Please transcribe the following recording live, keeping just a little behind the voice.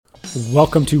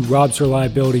Welcome to Rob's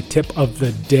Reliability Tip of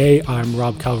the Day. I'm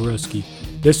Rob Kalwarowski.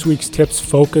 This week's tips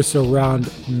focus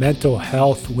around mental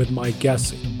health with my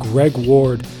guests Greg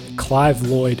Ward, Clive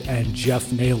Lloyd, and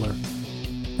Jeff Naylor.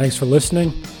 Thanks for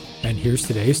listening, and here's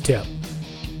today's tip.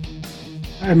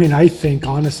 I think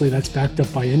honestly that's backed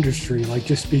up by industry. Like,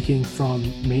 just speaking from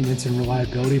maintenance and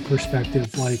reliability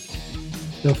perspective, like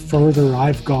the further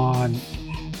I've gone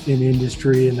in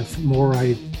industry and the more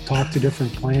I talk to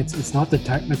different plants, it's not the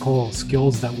technical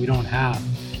skills that we don't have.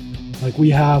 Like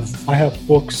I have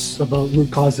books about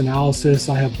root cause analysis.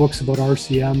 I have books about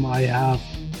RCM. I have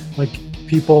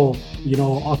people,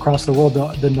 across the world,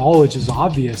 the knowledge is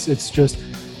obvious. It's just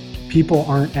people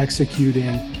aren't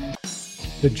executing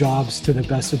the jobs to the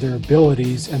best of their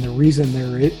abilities. And the reason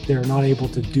they're not able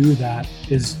to do that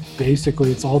is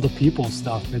basically it's all the people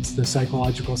stuff. It's the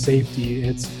psychological safety.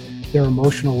 It's their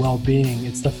emotional well-being.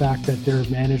 It's the fact that they're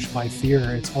managed by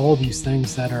fear. It's all these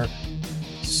things that are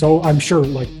so, I'm sure,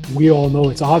 we all know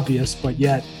it's obvious, but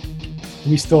yet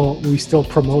we still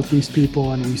promote these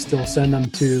people and we still send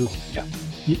them to,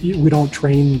 we don't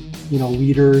train,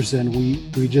 leaders, and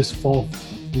we just fall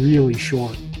really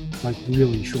short,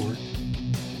 really short.